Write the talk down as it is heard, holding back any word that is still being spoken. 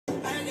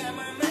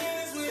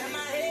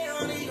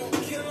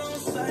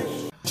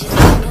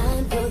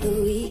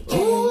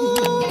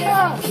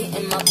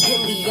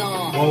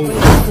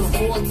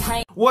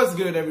What's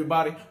good,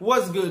 everybody?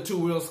 What's good,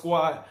 TWill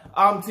Squad?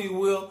 I'm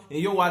TWill, and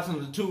you're watching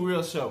the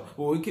TWill Show,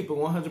 where we keep it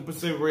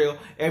 100% real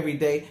every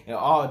day and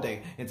all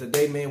day. And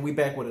today, man, we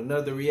back with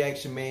another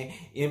reaction, man.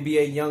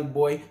 NBA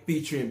Youngboy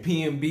featuring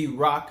PNB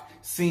Rock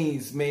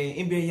scenes, man.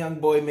 NBA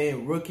Youngboy,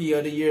 man, Rookie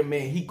of the Year,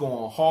 man. He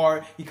going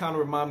hard. He kind of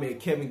remind me of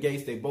Kevin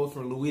Gates. They both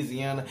from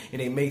Louisiana, and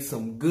they make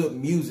some good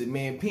music,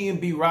 man.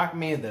 PNB Rock,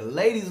 man, the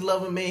ladies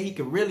love him, man. He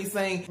can really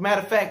sing.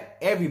 Matter of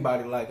fact,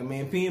 everybody like him,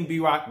 man.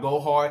 PNB Rock go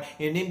hard,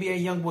 and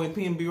NBA Youngboy and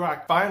PNB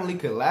Rock finally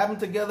collabing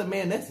together,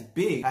 man. That's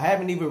big. I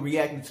haven't even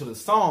reacted to the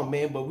song,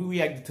 man, but we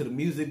reacted to the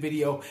music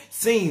video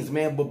scenes,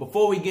 man. But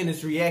before we get in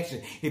this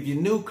reaction, if you're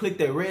new, click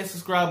that red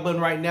subscribe button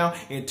right now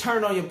and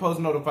turn on your post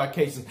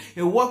notifications.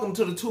 And welcome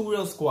to the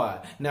TWill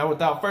Squad. Now,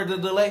 without further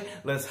delay,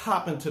 let's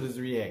hop into this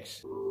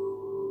reaction.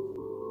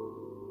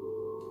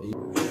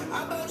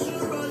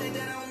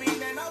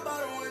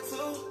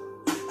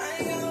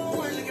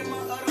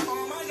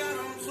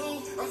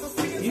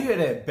 You hear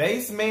that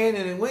bass, man,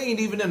 and we ain't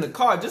even in the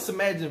car. Just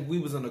imagine if we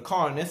was in the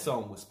car and that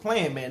song was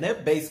playing, man.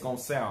 That bass gonna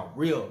sound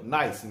real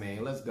nice,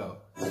 man. Let's go.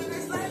 Ooh,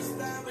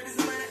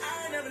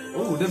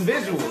 them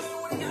visuals.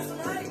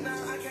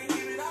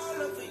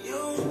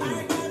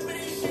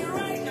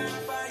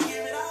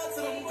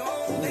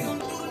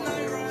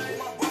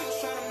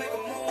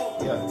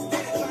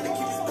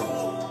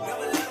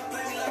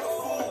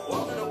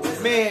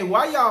 Man,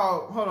 why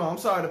y'all, hold on, I'm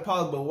sorry to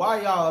pause, but why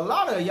y'all, a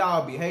lot of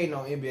y'all be hating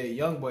on NBA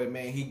Youngboy,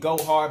 man. He go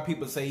hard,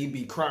 people say he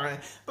be crying,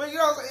 but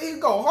y'all say he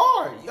go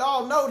hard.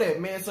 Y'all know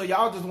that, man, so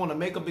y'all just want to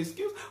make up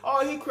excuse.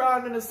 Oh, he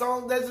crying in the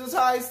song, that's just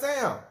how he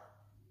sound.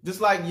 Just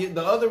like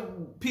the other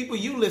people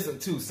you listen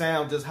to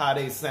sound just how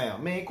they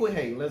sound. Man, quit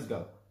hating, let's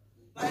go.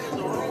 Yeah.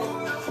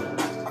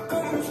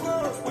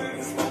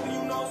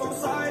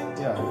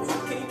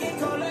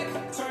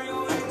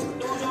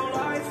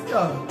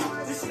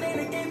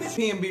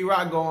 PNB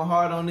Rock going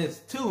hard on this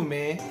too,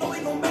 man.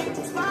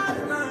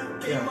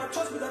 Yeah.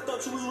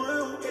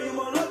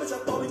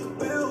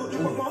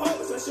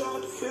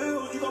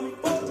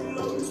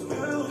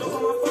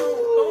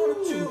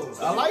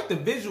 I like the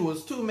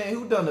visuals too, man.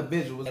 Who done the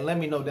visuals? And let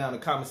me know down in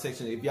the comment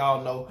section if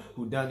y'all know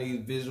who done these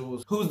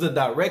visuals. Who's the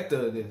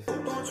director of this?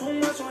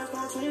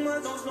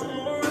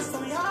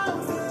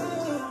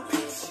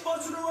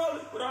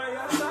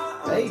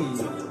 Hey.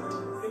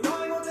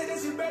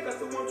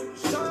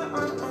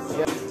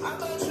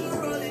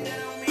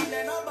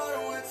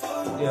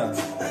 Yeah.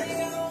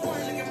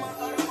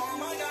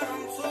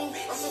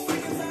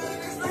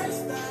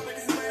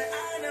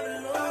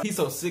 He's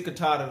so sick and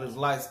tired of his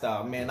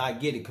lifestyle, man. I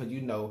get it, cause you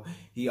know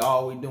he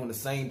always doing the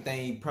same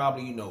thing. He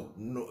probably, you know,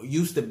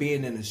 used to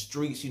being in the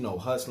streets, you know,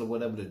 hustling,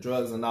 whatever, the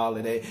drugs and all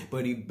of that.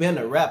 But he been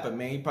a rapper,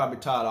 man. He probably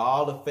tired of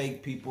all the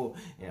fake people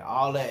and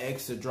all that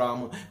extra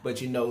drama.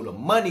 But you know, the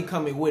money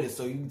coming with it,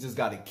 so you just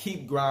gotta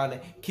keep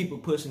grinding, keep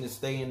it pushing, and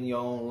stay in your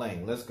own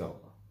lane. Let's go.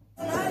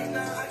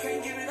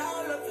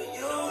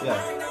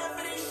 Yeah.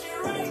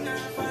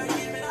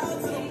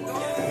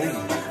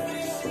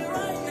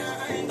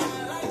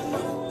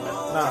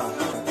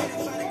 Nah.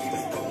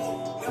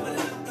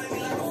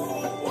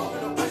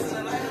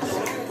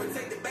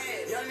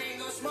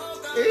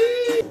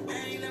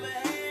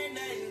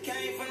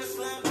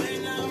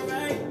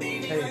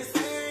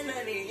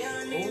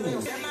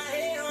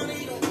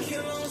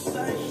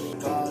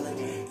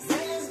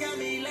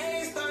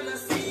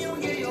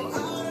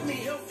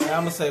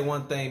 I'm gonna say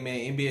one thing,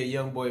 man. NBA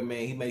Youngboy,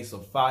 man, he makes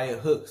some fire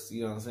hooks,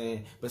 you know what I'm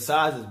saying?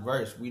 Besides his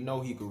verse, we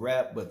know he could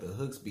rap, but the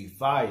hooks be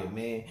fire,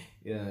 man.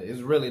 Yeah, it's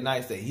really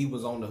nice that he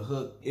was on the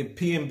hook. If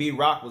PNB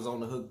Rock was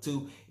on the hook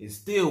too, it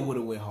still would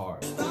have went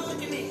hard. Ooh,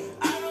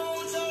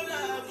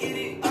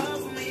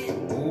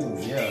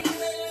 yeah.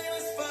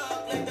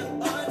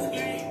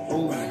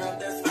 Ooh.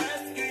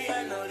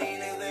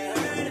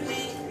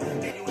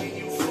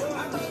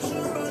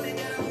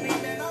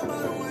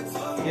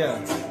 Yeah.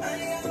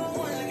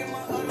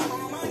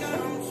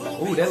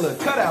 Ooh, that little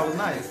cutout was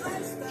nice.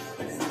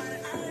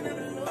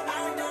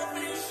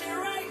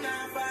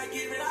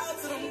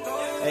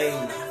 Hey.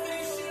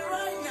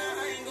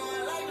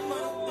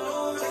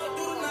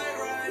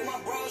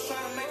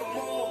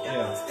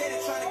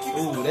 Yeah.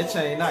 Ooh, that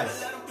chain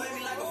nice.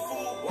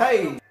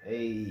 Hey.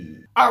 Hey.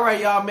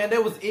 Alright, y'all, man.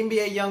 That was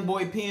NBA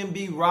Youngboy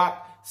PNB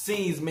Rock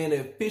scenes, man.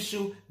 The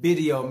official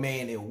video,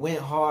 man. It went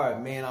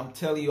hard, man. I'm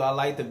telling you, I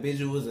like the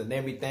visuals and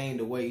everything,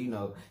 the way, you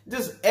know,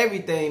 just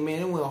everything,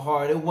 man. It went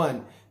hard. It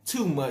wasn't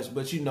too much,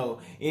 but you know,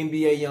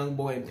 NBA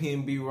Youngboy and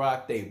PNB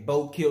Rock, they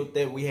both killed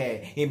that. We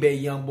had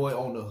NBA Youngboy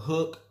on the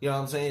hook, you know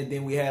what I'm saying?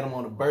 Then we had him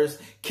on the verse,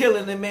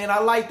 killing it, man. I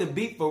like the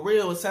beat for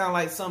real. It sounded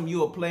like something you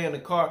would play in the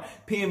car.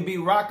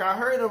 PNB Rock, I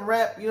heard him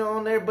rap, you know,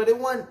 on there, but it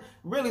wasn't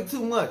really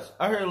too much.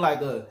 I heard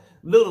like a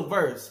little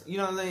verse. You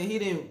know what I'm saying? He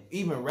didn't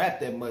even rap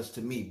that much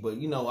to me. But,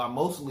 you know, I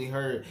mostly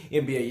heard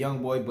NBA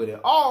Youngboy, but it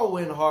all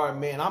went hard,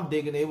 man. I'm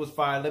digging it. It was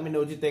fire. Let me know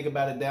what you think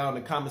about it down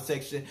in the comment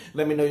section.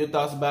 Let me know your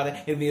thoughts about it.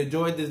 If you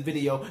enjoyed this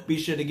video, be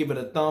sure to give it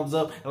a thumbs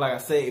up. And like I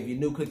say, if you're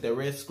new, click that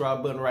red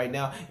subscribe button right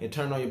now and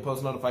turn on your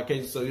post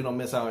notifications so you don't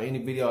miss out on any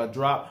video I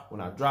drop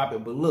when I drop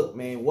it. But look,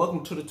 man,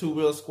 welcome to the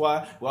TWill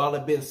Squad. With all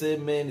that being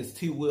said, man, it's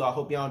TWill. I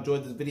hope y'all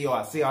enjoyed this video.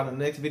 I'll see y'all in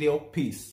the next video. Peace.